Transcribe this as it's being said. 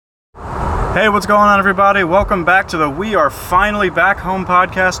Hey, what's going on, everybody? Welcome back to the We Are Finally Back Home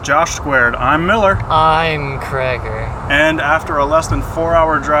podcast, Josh Squared. I'm Miller. I'm Kreger. And after a less than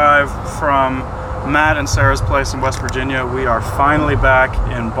 4-hour drive from Matt and Sarah's place in West Virginia, we are finally back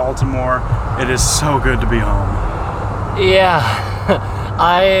in Baltimore. It is so good to be home. Yeah,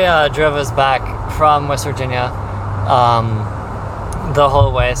 I drove us back from West Virginia the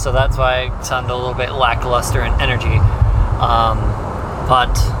whole way, so that's why I sound a little bit lackluster in energy.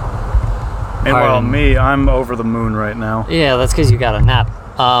 But... Meanwhile, me, I'm over the moon right now. Yeah, that's because you got a nap.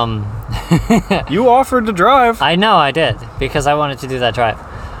 You offered to drive. I know I did, because I wanted to do that drive.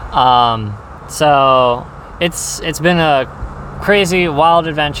 So it's been a crazy, wild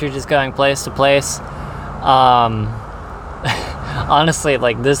adventure just going place to place. Honestly,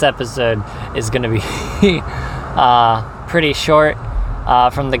 like, this episode is going to be pretty short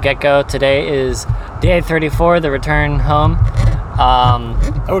from the get-go. Today is day 34, the return home.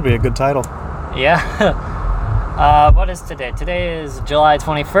 That would be a good title. Yeah. What is today? Today is July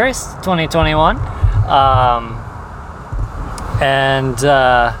 21st, 2021.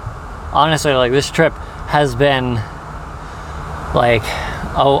 Honestly, like, this trip has been like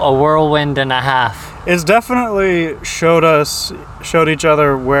a whirlwind and a half. It's definitely showed each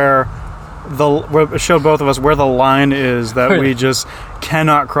other showed both of us where the line is that we just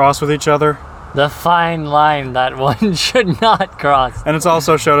cannot cross with each other. The fine line that one should not cross. And it's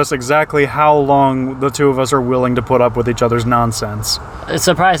also showed us exactly how long the two of us are willing to put up with each other's nonsense.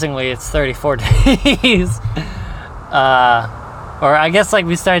 Surprisingly, it's 34 days. Or I guess, like,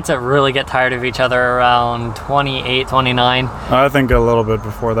 we started to really get tired of each other around 28, 29. I think a little bit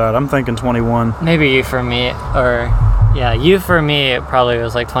before that. I'm thinking 21. Maybe you for me, or... Yeah, you for me, it probably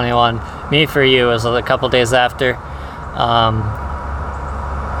was like 21. Me for you was a couple days after.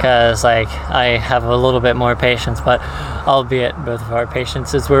 Because, like, I have a little bit more patience, but albeit both of our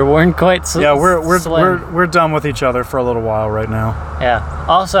patiences were worn quite slim. Yeah, we're done with each other for a little while right now. Yeah.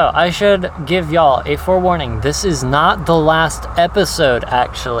 Also, I should give y'all a forewarning. This is not the last episode,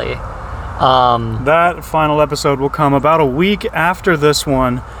 actually. That final episode will come about a week after this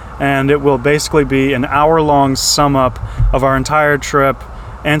one, and it will basically be an hour-long sum-up of our entire trip,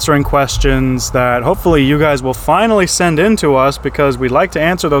 answering questions that hopefully you guys will finally send in to us, because we'd like to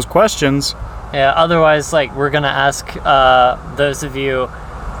answer those questions. Yeah, otherwise, like, we're gonna ask those of you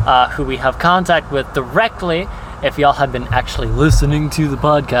who we have contact with directly, if y'all have been actually listening to the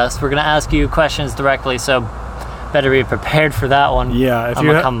podcast, we're gonna ask you questions directly, so better be prepared for that one. Yeah, if I'm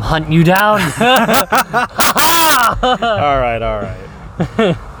gonna come hunt you down. All right.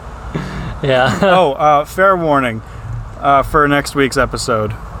 Yeah. Fair warning. For next week's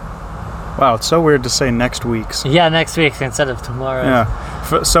episode. Wow, it's so weird to say next week's. Yeah, next week instead of tomorrow.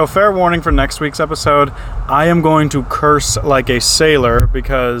 Yeah. So fair warning for next week's episode. I am going to curse like a sailor,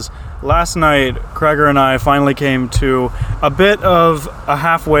 because last night Kreger and I finally came to a bit of a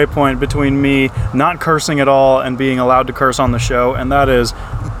halfway point between me not cursing at all and being allowed to curse on the show, and that is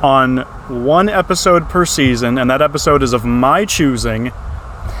on one episode per season, and that episode is of my choosing.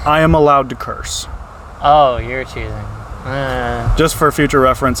 I am allowed to curse. Oh, you're choosing. Just for future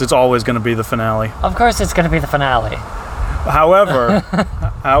reference, it's always going to be the finale. Of course it's going to be the finale. However,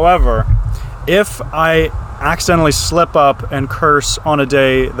 if I accidentally slip up and curse on a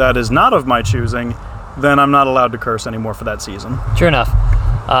day that is not of my choosing, then I'm not allowed to curse anymore for that season. True enough.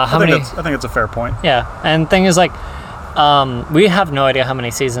 I think it's a fair point. Yeah, and thing is, like, we have no idea how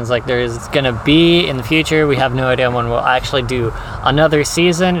many seasons, like, there is going to be in the future. We have no idea when we'll actually do another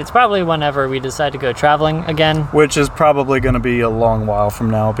season. It's probably whenever we decide to go traveling again. Which is probably going to be a long while from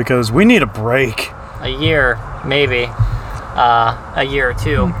now, because we need a break. A year, maybe. A year or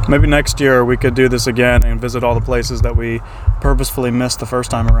two. Maybe next year we could do this again and visit all the places that we purposefully missed the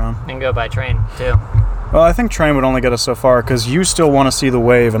first time around. And go by train, too. Well, I think train would only get us so far, because you still want to see the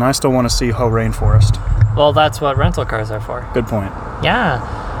wave, and I still want to see Ho Rainforest. Well, that's what rental cars are for. Good point. Yeah.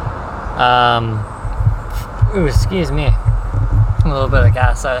 Ooh, excuse me. A little bit of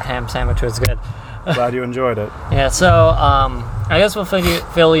gas. That ham sandwich was good. Glad you enjoyed it. Yeah, so I guess we'll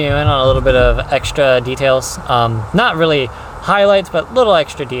fill you in on a little bit of extra details. Not really highlights, but little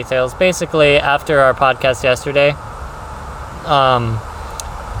extra details. Basically, after our podcast yesterday,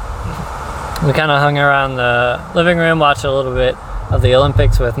 we kind of hung around the living room, watched a little bit of the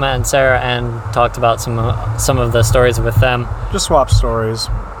Olympics with Matt and Sarah, and talked about some of the stories with them. Just swap stories.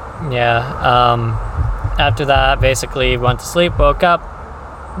 Yeah. After that, basically went to sleep, woke up,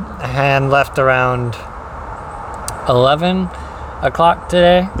 and left around 11 o'clock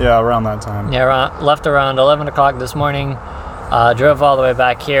today. Yeah, around that time. Yeah, left around 11 o'clock this morning. Drove all the way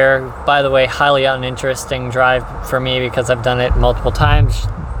back here. By the way, highly uninteresting drive for me because I've done it multiple times.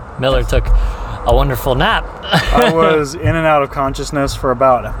 Miller took a wonderful nap. I was in and out of consciousness for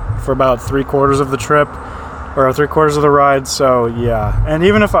about 3/4 of the trip, or 3/4 of the ride. So yeah, and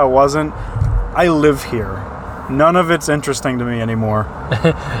even if I wasn't, I live here. None of it's interesting to me anymore.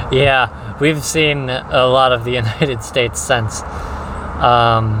 Yeah, we've seen a lot of the United States since.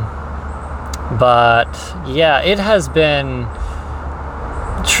 But yeah, it has been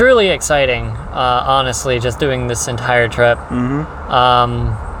truly exciting, honestly, just doing this entire trip.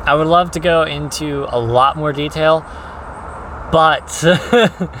 I would love to go into a lot more detail, but,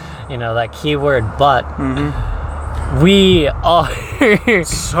 that keyword, but, we are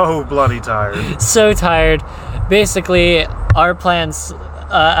So bloody tired. so tired. Basically, our plans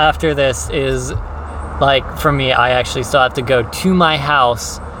after this is, like, for me, I actually still have to go to my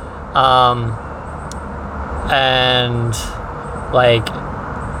house and, like,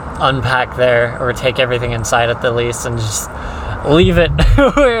 unpack there, or take everything inside at the least and just leave it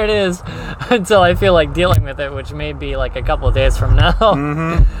where it is until I feel like dealing with it, which may be like a couple of days from now.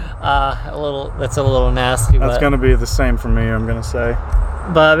 That's a little nasty. That's gonna be the same for me, I'm gonna say.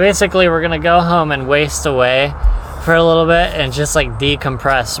 But basically, we're gonna go home and waste away for a little bit and just like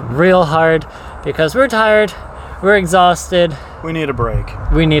decompress real hard because we're tired, we're exhausted. We need a break.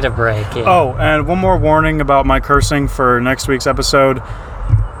 We need a break. Yeah. Oh, and one more warning about my cursing for next week's episode.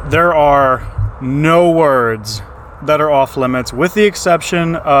 There are no words that are off limits, with the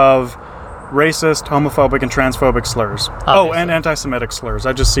exception of racist, homophobic, and transphobic slurs. Obviously. Oh, and anti-Semitic slurs.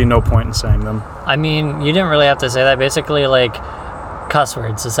 I just see no point in saying them. I mean, you didn't really have to say that. Basically, like, cuss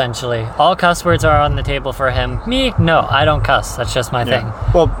words, essentially. All cuss words are on the table for him. Me? No, I don't cuss. That's just my thing.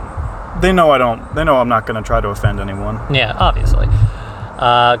 Well, they know I don't. They know I'm not going to try to offend anyone. Yeah, obviously.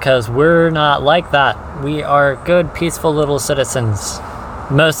 Because we're not like that. We are good, peaceful little citizens.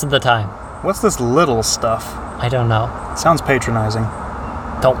 Most of the time. What's this little stuff? I don't know. Sounds patronizing.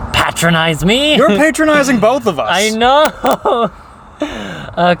 Don't patronize me! You're patronizing both of us. I know!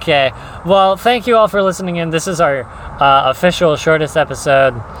 Okay. Well, thank you all for listening in. This is our official shortest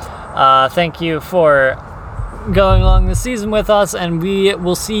episode. Thank you for going along the season with us, and we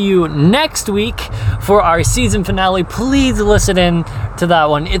will see you next week for our season finale. Please listen in to that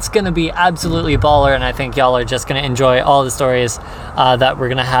one. It's going to be absolutely baller, and I think y'all are just going to enjoy all the stories that we're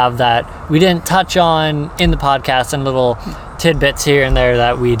going to have that we didn't touch on in the podcast, and little tidbits here and there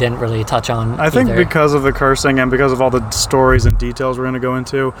that we didn't really touch on I think either. because of the cursing and because of all the stories and details we're going to go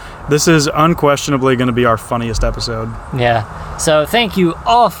into, this is unquestionably going to be our funniest episode. Yeah. So thank you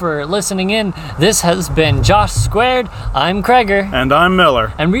all for listening in. This has been Josh Squared. I'm Kreger. And I'm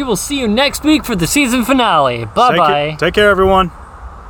Miller. And we will see you next week for the season finale. Bye-bye. Take care, everyone.